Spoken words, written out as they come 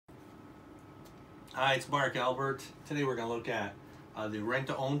Hi, it's Mark Albert. Today we're going to look at the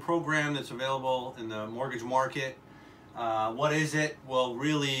rent-to-own program that's available in the mortgage market. What is it? Well,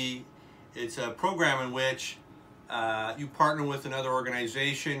 really, it's a program in which you partner with another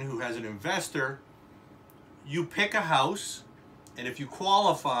organization who has an investor. You pick a house, and if you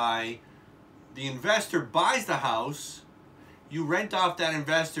qualify, the investor buys the house, you rent off that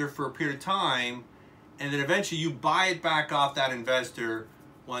investor for a period of time, and then eventually you buy it back off that investor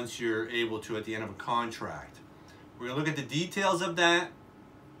once you're able to at the end of a contract. We're going to look at the details of that.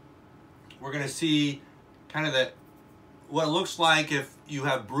 We're going to see kind of what it looks like if you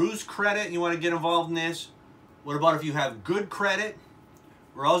have bruised credit and you want to get involved in this. What about if you have good credit?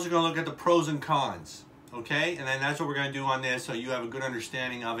 We're also going to look at the pros and cons. Okay? And then that's what we're going to do on this so you have a good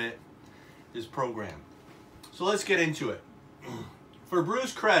understanding of it, this program. So let's get into it. For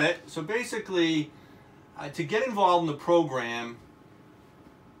bruised credit, so basically to get involved in the program,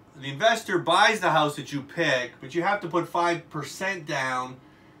 the investor buys the house that you pick, but you have to put 5% down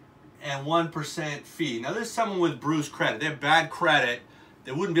and 1% fee. Now, this is someone with bruised credit. They have bad credit.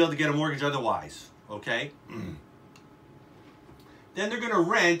 They wouldn't be able to get a mortgage otherwise, okay? Then they're going to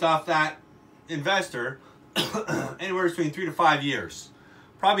rent off that investor anywhere between 3 to 5 years.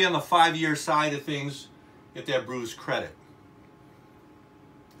 Probably on the 5-year side of things if they have bruised credit.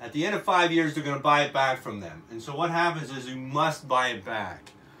 At the end of 5 years, they're going to buy it back from them. And so what happens is you must buy it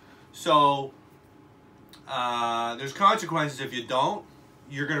back. So there's consequences if you don't.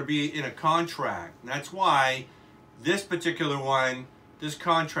 You're going to be in a contract. And that's why this particular one, this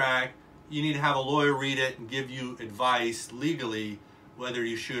contract, you need to have a lawyer read it and give you advice legally whether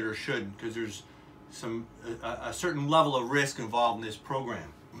you should or shouldn't, because there's a certain level of risk involved in this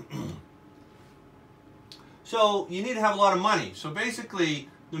program. So you need to have a lot of money. So basically,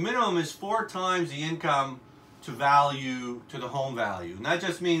 the minimum is 4 times the income to value, to the home value. And that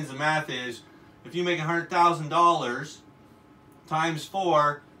just means the math is, if you make $100,000 times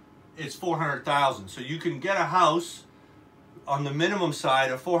 4, it's $400,000. So you can get a house on the minimum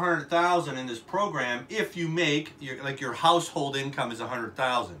side of $400,000 in this program if you make, your household income is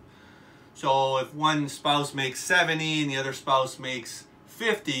 $100,000. So if one spouse makes 70 and the other spouse makes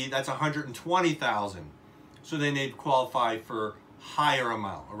 50, that's $120,000. So then they'd qualify for higher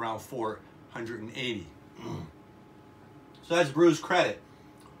amount, around 480. So that's bruised credit.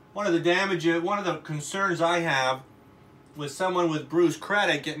 One of the concerns I have with someone with bruised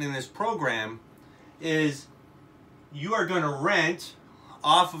credit getting in this program is you are going to rent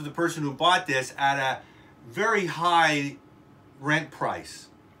off of the person who bought this at a very high rent price.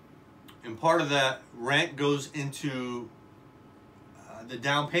 And part of the rent goes into the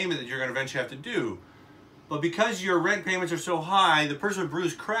down payment that you're going to eventually have to do. But because your rent payments are so high, the person with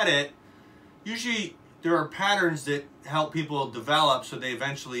bruised credit, usually there are patterns that help people develop so they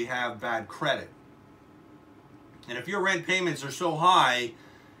eventually have bad credit. And if your rent payments are so high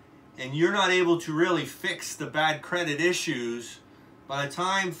and you're not able to really fix the bad credit issues, by the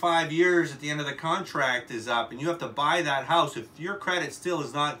time 5 years at the end of the contract is up and you have to buy that house, if your credit still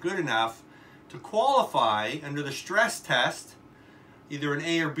is not good enough to qualify under the stress test, either an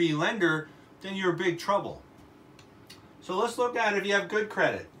A or B lender, then you're in big trouble. So let's look at if you have good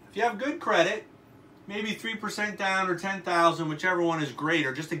credit. If you have good credit, maybe 3% down or $10,000, whichever one is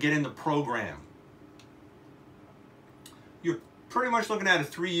greater, just to get in the program. You're pretty much looking at a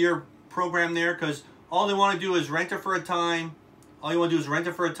 3-year program there, because all they want to do is rent it for a time. All you want to do is rent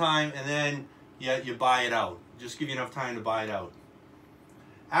it for a time, and then you buy it out. Just give you enough time to buy it out.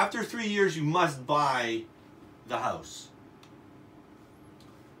 After 3 years, you must buy the house.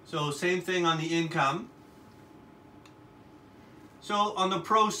 So same thing on the income. So on the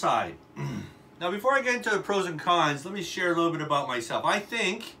pro side, now before I get into the pros and cons, let me share a little bit about myself. I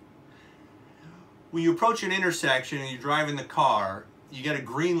think when you approach an intersection and you're driving the car, you get a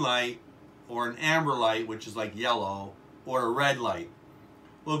green light or an amber light, which is like yellow, or a red light.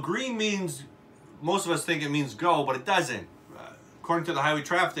 Well, green means, most of us think it means go, but it doesn't. According to the Highway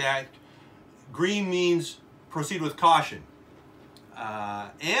Traffic Act, green means proceed with caution.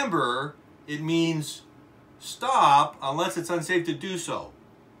 Amber, it means stop unless it's unsafe to do so,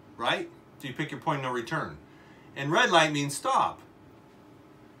 right? So you pick your point of no return. And red light means stop.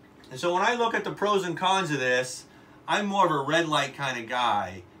 And so when I look at the pros and cons of this, I'm more of a red light kind of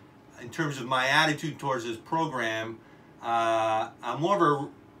guy in terms of my attitude towards this program. I'm more of a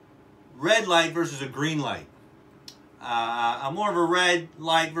red light versus a green light. I'm more of a red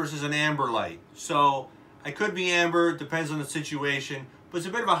light versus an amber light. So I could be amber, it depends on the situation, but it's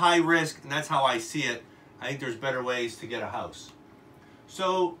a bit of a high risk, and that's how I see it. I think there's better ways to get a house.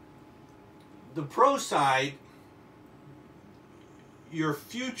 So the pro side, your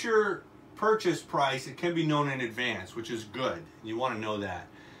future purchase price, it can be known in advance, which is good. You want to know that.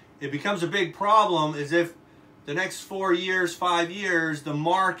 It becomes a big problem is if the next 4 years, 5 years, the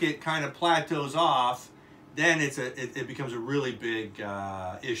market kind of plateaus off, then it becomes a really big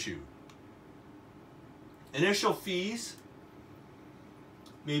issue. Initial fees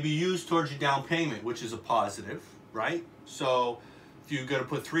may be used towards your down payment, which is a positive, right? So if you're going to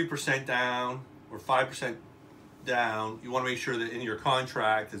put 3% down or 5% down, you want to make sure that in your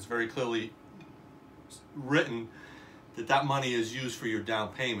contract it's very clearly written that that money is used for your down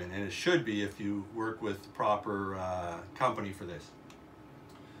payment, and it should be if you work with the proper company for this.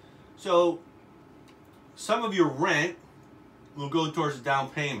 So some of your rent will go towards the down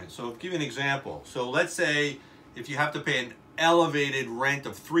payment. So I'll give you an example. So let's say if you have to pay an elevated rent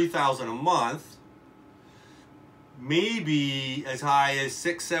of $3,000 a month, maybe as high as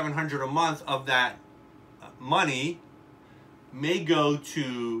 $600-700 a month of that money may go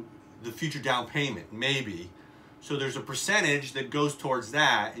to the future down payment, maybe. So there's a percentage that goes towards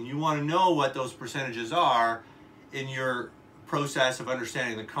that, and you want to know what those percentages are in your process of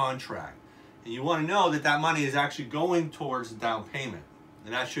understanding the contract. And you want to know that that money is actually going towards the down payment,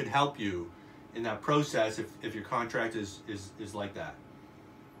 and that should help you in that process if your contract is like that.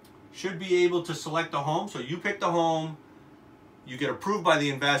 Should be able to select the home. So you pick the home, you get approved by the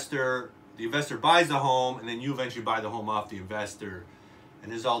investor buys the home, and then you eventually buy the home off the investor,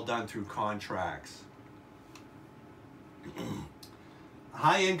 and this is all done through contracts.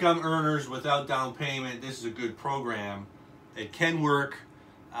 High income earners without down payment, this is a good program. It can work.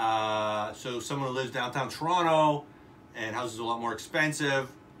 So someone who lives downtown Toronto and houses are a lot more expensive,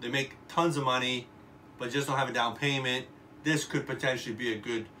 they make tons of money but just don't have a down payment, this could potentially be a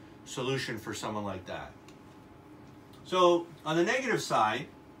good solution for someone like that. So on the negative side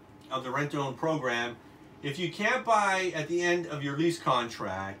of the rent-to-own program, if you can't buy at the end of your lease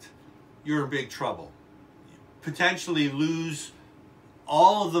contract, you're in big trouble. Potentially lose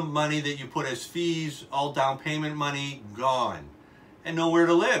all of the money that you put as fees, all down payment money, gone. And nowhere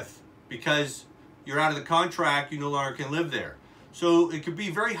to live because you're out of the contract, you no longer can live there. So it could be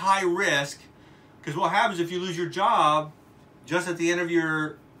very high risk, because what happens if you lose your job just at the end of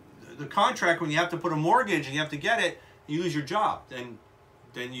the contract, when you have to put a mortgage and you have to get it, you lose your job, then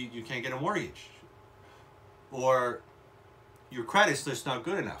you can't get a mortgage. Or your credit's just not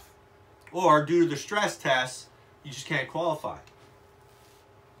good enough. Or due to the stress test, you just can't qualify.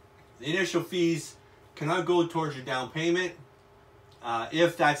 The initial fees cannot go towards your down payment.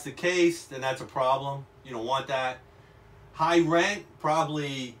 If that's the case, then that's a problem. You don't want that. High rent,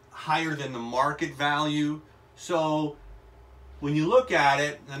 probably higher than the market value. So when you look at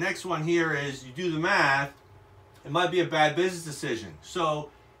it, the next one here is you do the math, it might be a bad business decision. So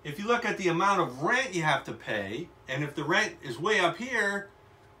if you look at the amount of rent you have to pay, and if the rent is way up here,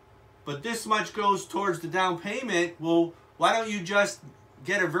 but this much goes towards the down payment, well, why don't you just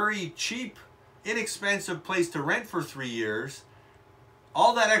get a very cheap, inexpensive place to rent for 3 years?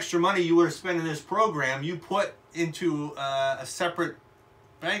 All that extra money you would have spent in this program, you put into a separate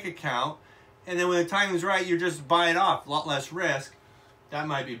bank account, and then when the time is right, you just buy it off, a lot less risk. That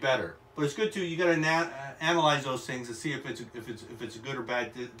might be better. But it's good you got to analyze those things to see if it's a good or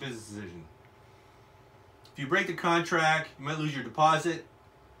bad business decision. If you break the contract, you might lose your deposit.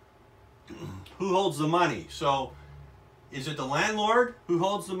 Who holds the money? So is it the landlord who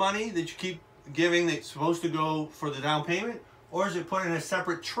holds the money that you keep giving that's supposed to go for the down payment? Or is it put in a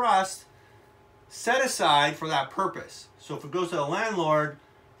separate trust set aside for that purpose? So if it goes to the landlord,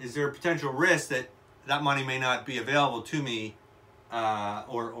 is there a potential risk that that money may not be available to me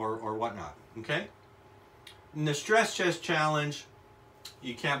or whatnot? Okay? And the stress test challenge,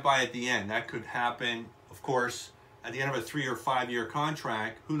 you can't buy at the end. That could happen, of course, at the end of a 3 or 5 year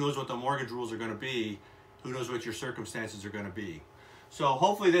contract. Who knows what the mortgage rules are going to be? Who knows what your circumstances are going to be? So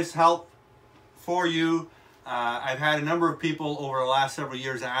hopefully this helped for you. I've had a number of people over the last several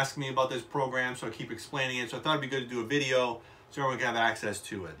years ask me about this program, so I keep explaining it. So I thought it'd be good to do a video so everyone can have access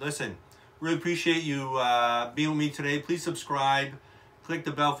to it. Listen, really appreciate you being with me today. Please subscribe, click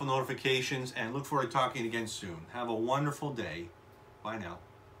the bell for notifications, and look forward to talking again soon. Have a wonderful day. Bye now.